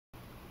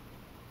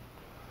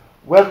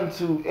Welcome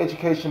to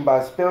Education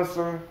by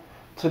Spencer.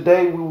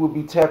 Today we will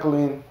be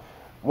tackling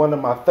one of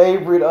my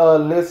favorite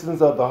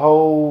lessons of the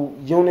whole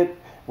unit,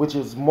 which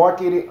is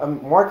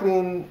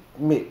marketing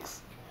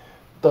mix,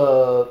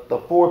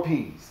 the four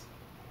P's.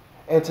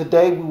 And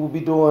today we will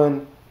be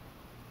doing,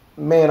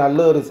 man, I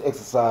love this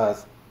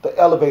exercise, the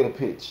elevator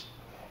pitch.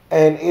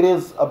 And it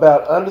is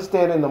about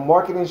understanding the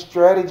marketing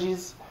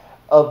strategies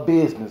of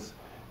business.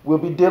 We'll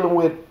be dealing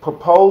with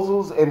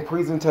proposals and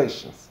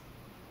presentations.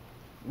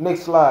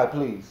 Next slide,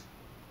 please.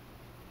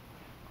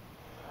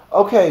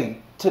 Okay,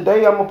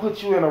 today I'm going to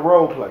put you in a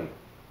role play.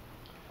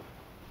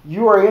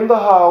 You are in the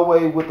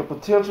hallway with a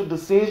potential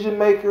decision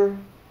maker,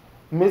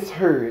 Miss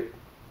Hurd,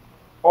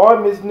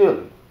 or Miss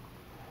Neely.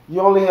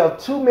 You only have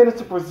 2 minutes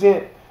to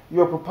present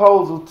your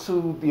proposal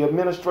to the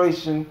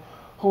administration,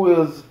 who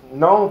is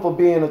known for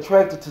being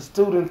attracted to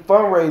student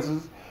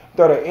fundraisers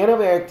that are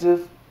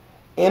interactive,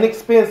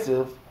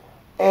 inexpensive,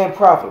 and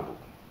profitable.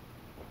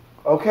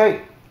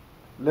 Okay,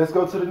 let's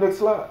go to the next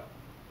slide.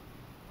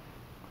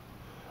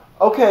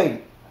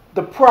 Okay,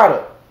 the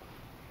product.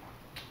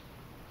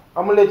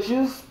 I'm gonna let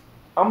you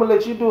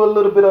do a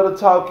little bit of the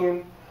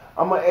talking.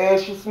 I'm gonna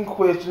ask you some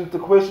questions. The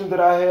questions that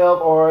I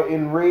have are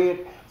in red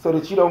so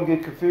that you don't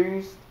get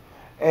confused.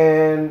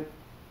 And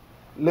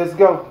let's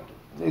go.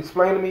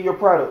 Explain to me your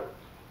product.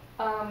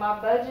 My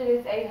budget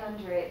is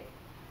 800.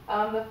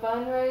 The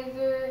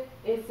fundraiser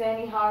is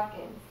Sandy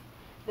Hawkins.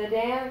 The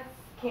dance,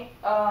 the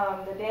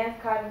dance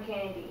Cotton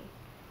Candy.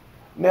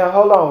 Now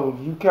hold on,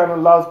 you kind of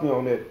lost me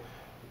on that.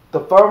 The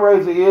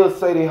fundraiser is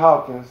Sadie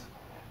Hawkins,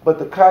 but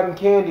the cotton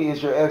candy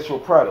is your actual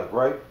product,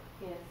 right?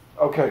 Yes.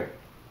 Okay.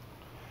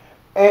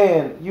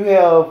 And you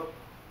have,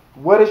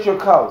 what is your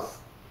cost?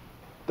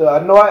 I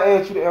know I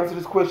asked you to answer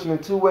this question in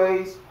two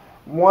ways.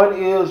 One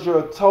is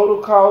your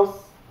total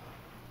cost,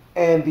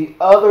 and the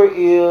other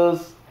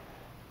is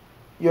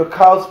your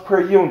cost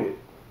per unit.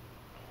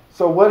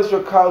 So what is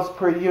your cost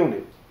per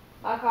unit?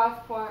 My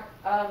cost per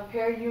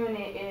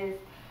unit is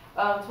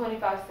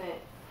 25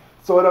 cents.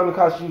 So it only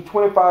costs you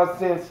 25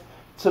 cents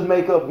to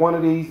make up one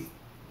of these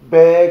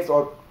bags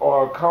or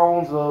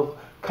cones of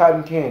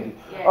cotton candy.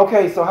 Yes.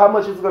 Okay, so how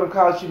much is it going to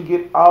cost you to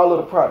get all of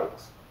the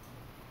products?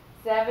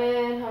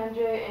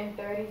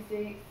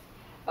 $736.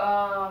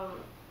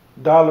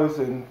 Dollars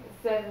and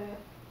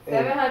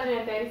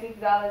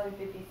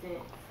 $736.50.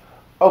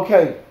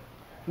 okay.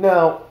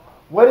 Now,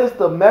 what is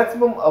the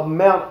maximum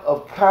amount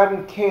of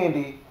cotton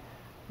candy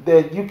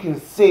that you can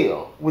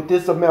sell with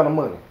this amount of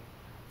money?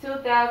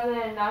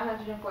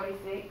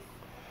 2,946.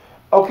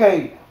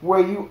 Okay, were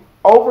you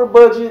over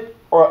budget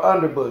or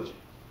under budget?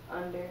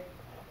 Under.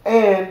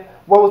 And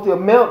what was the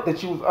amount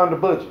that you was under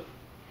budget?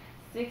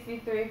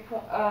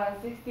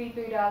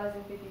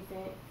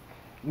 $63.50.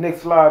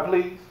 Next slide,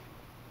 please.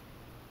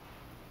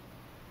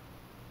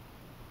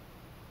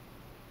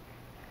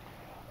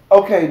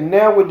 Okay,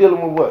 now we're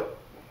dealing with what?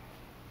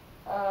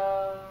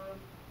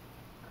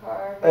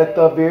 At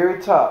the very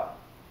top.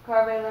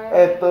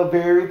 At the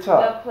very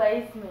top. The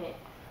placement.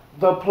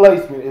 The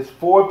placement is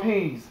 4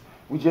 P's.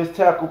 We just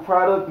tackled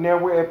product, now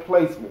we're at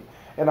placement.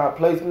 And our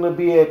placement will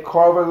be at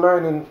Carver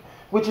Learning,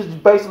 which is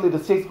basically the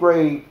sixth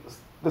grade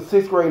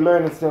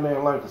learning center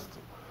in Lancaster.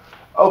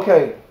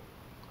 Okay.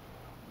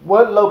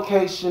 What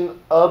location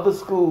of the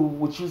school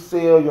would you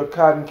sell your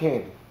cotton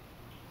candy?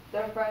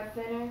 The front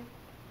center.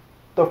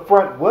 The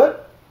front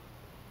what?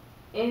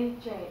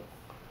 Entrance.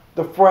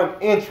 The front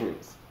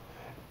entrance.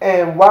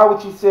 And why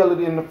would you sell it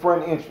in the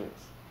front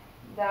entrance?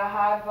 The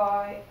high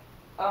volume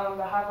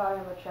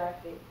of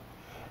traffic.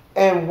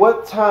 And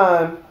what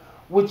time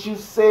would you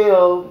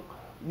sell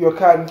your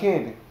cotton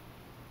candy?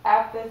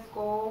 After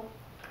school.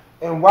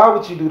 And why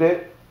would you do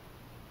that?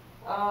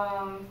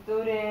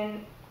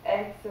 Student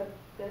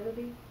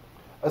accessibility.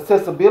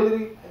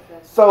 Accessibility?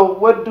 So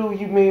what do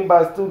you mean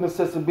by student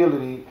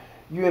accessibility?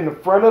 You're in the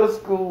front of the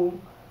school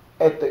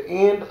at the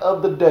end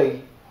of the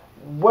day.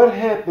 What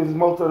happens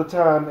most of the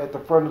time at the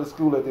front of the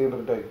school at the end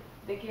of the day?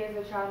 The kids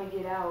are trying to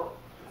get out.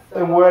 So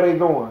And where are they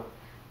going?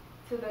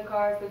 to the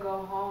cars to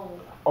go home.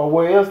 Or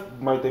where else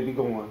might they be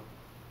going?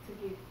 To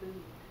get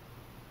food.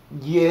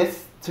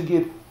 Yes, to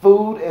get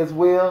food as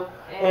well.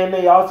 And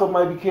they also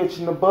might be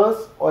catching the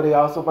bus, or they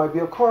also might be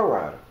a car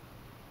rider.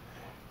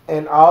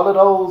 And all of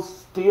those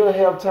still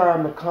have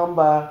time to come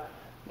by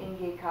and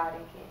get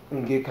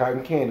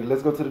cotton candy.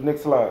 Let's go to the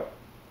next slide.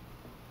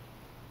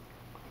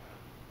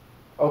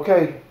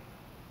 Okay.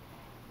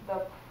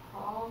 The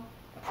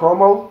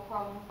Promo,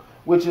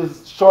 which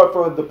is short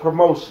for the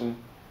promotion.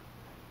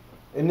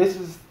 And this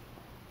is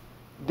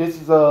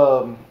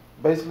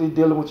basically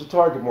dealing with your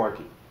target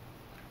market.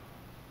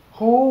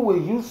 Who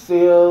will you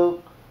sell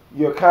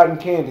your cotton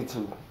candy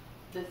to?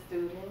 The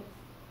students.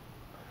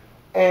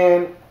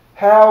 And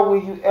how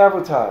will you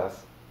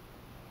advertise?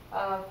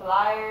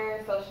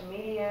 Flyers, social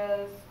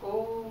media,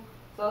 school,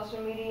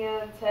 social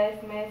media,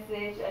 text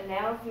message,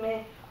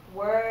 announcement,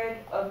 word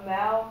of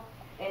mouth,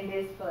 and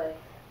display.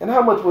 And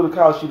how much would it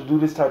cost you to do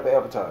this type of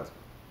advertising?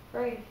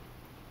 Free.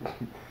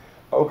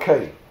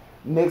 Okay,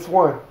 next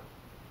one.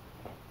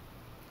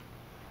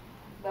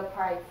 The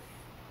price.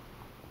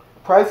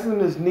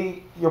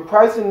 Your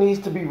pricing needs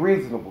to be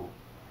reasonable,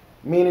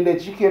 meaning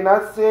that you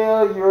cannot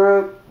sell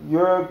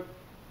your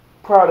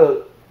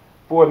product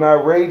for an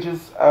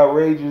outrageous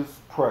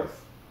price.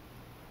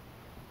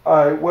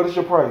 All right, what is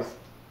your price?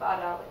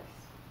 $5.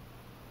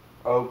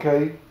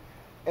 Okay,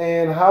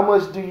 and how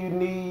much do you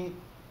need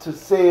to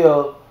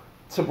sell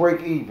to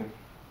break even?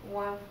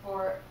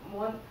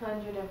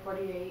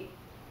 148.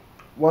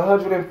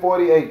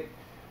 148.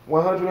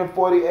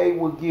 148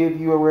 will give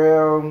you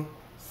around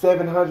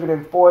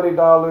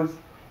 $740.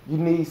 You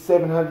need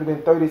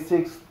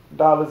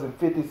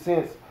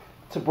 $736.50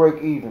 to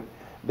break even.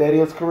 That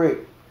is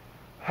correct.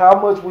 How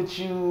much would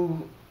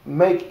you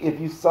make if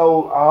you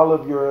sold all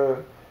of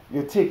your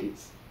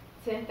tickets?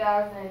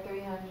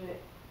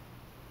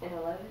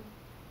 10,311.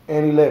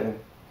 And 11.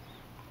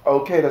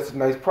 Okay, that's a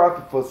nice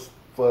profit for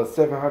a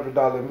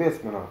 $700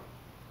 investment on.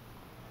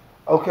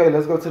 Okay,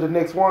 let's go to the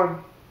next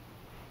one.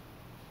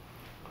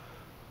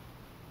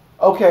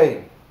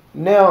 Okay,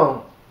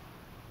 now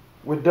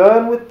we're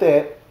done with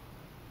that.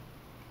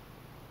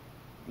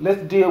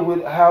 Let's deal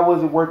with how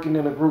was it working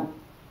in a group,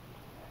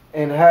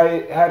 and how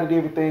did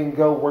everything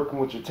go working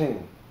with your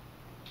team?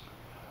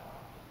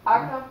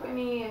 Our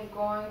company is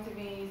going to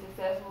be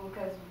successful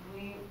because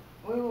we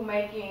were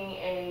making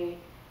a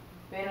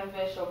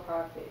beneficial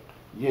profit.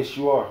 Yes,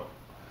 you are.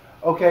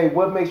 Okay,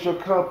 what makes your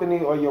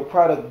company or your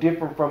product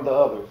different from the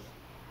others?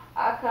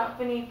 Our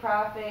company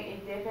profit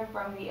is different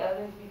from the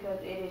others because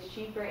it is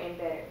cheaper and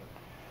better.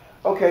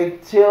 Okay,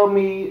 tell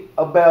me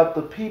about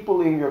the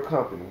people in your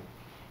company.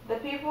 The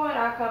people in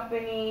our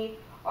company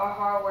are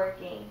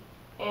hardworking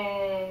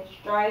and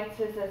strive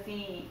to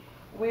succeed.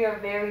 We are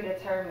very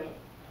determined.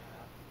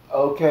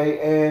 Okay,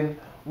 and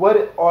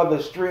what are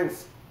the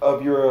strengths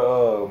of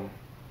your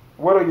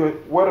what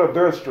are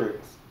their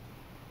strengths?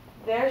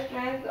 Their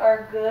strengths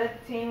are good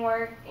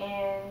teamwork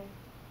and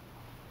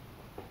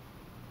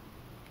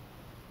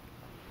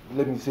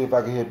Let me see if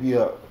I can help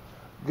you out.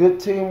 Good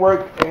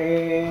teamwork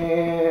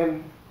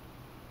and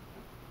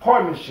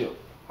partnership.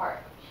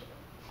 partnership.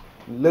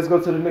 Let's go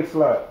to the next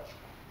slide.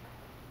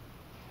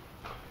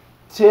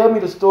 Tell me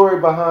the story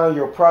behind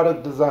your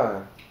product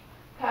design.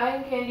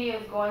 Cotton candy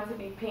is going to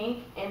be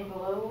pink and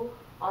blue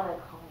on a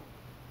cone.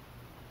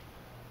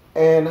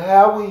 And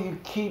how will you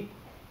keep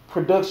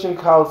production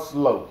costs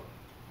low?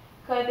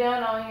 Cut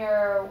down on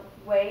your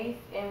waste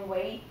and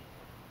weight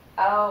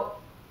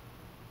out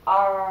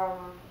our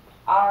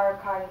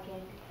cotton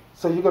candy.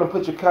 So you're going to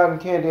put your cotton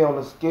candy on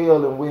a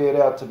scale and weigh it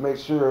out to make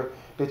sure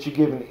that you're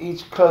giving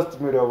each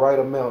customer the right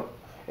amount.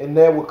 And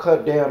that will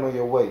cut down on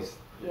your waste.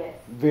 Yes.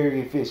 Very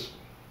efficient.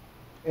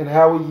 And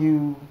how will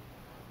you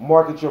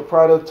market your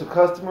product to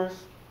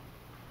customers?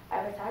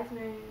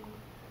 Advertisement.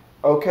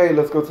 Okay,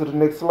 let's go to the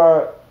next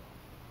slide.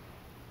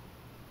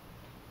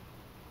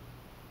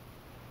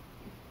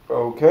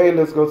 Okay,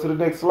 let's go to the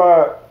next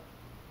slide.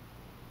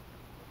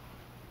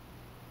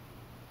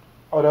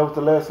 Oh, that was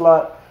the last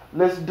slide.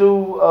 Let's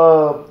do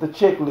the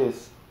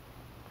checklist.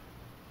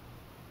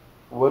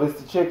 What is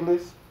the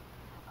checklist?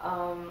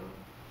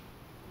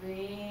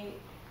 Read.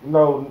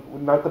 No,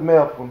 not the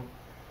math one.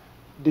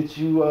 Did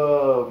you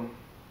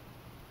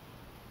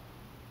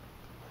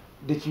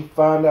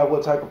find out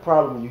what type of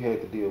problem you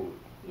had to deal with?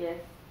 Yes.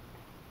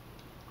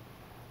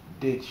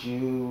 Did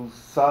you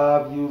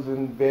solve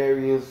using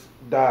various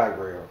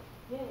diagrams?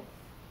 Yes.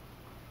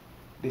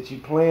 Did you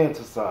plan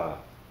to solve?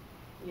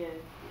 Yes.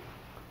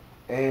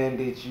 And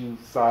did you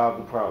solve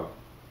the problem?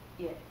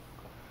 Yes.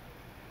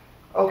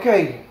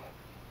 Okay,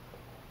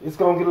 it's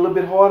gonna get a little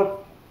bit harder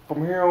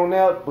from here on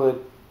out,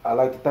 but I'd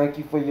like to thank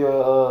you for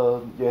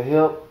your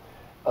help.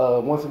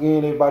 Once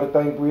again, everybody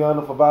thank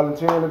Brianna for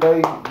volunteering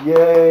today.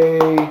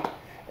 Yay!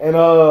 And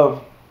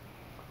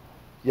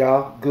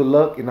y'all, good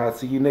luck, and I'll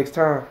see you next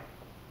time.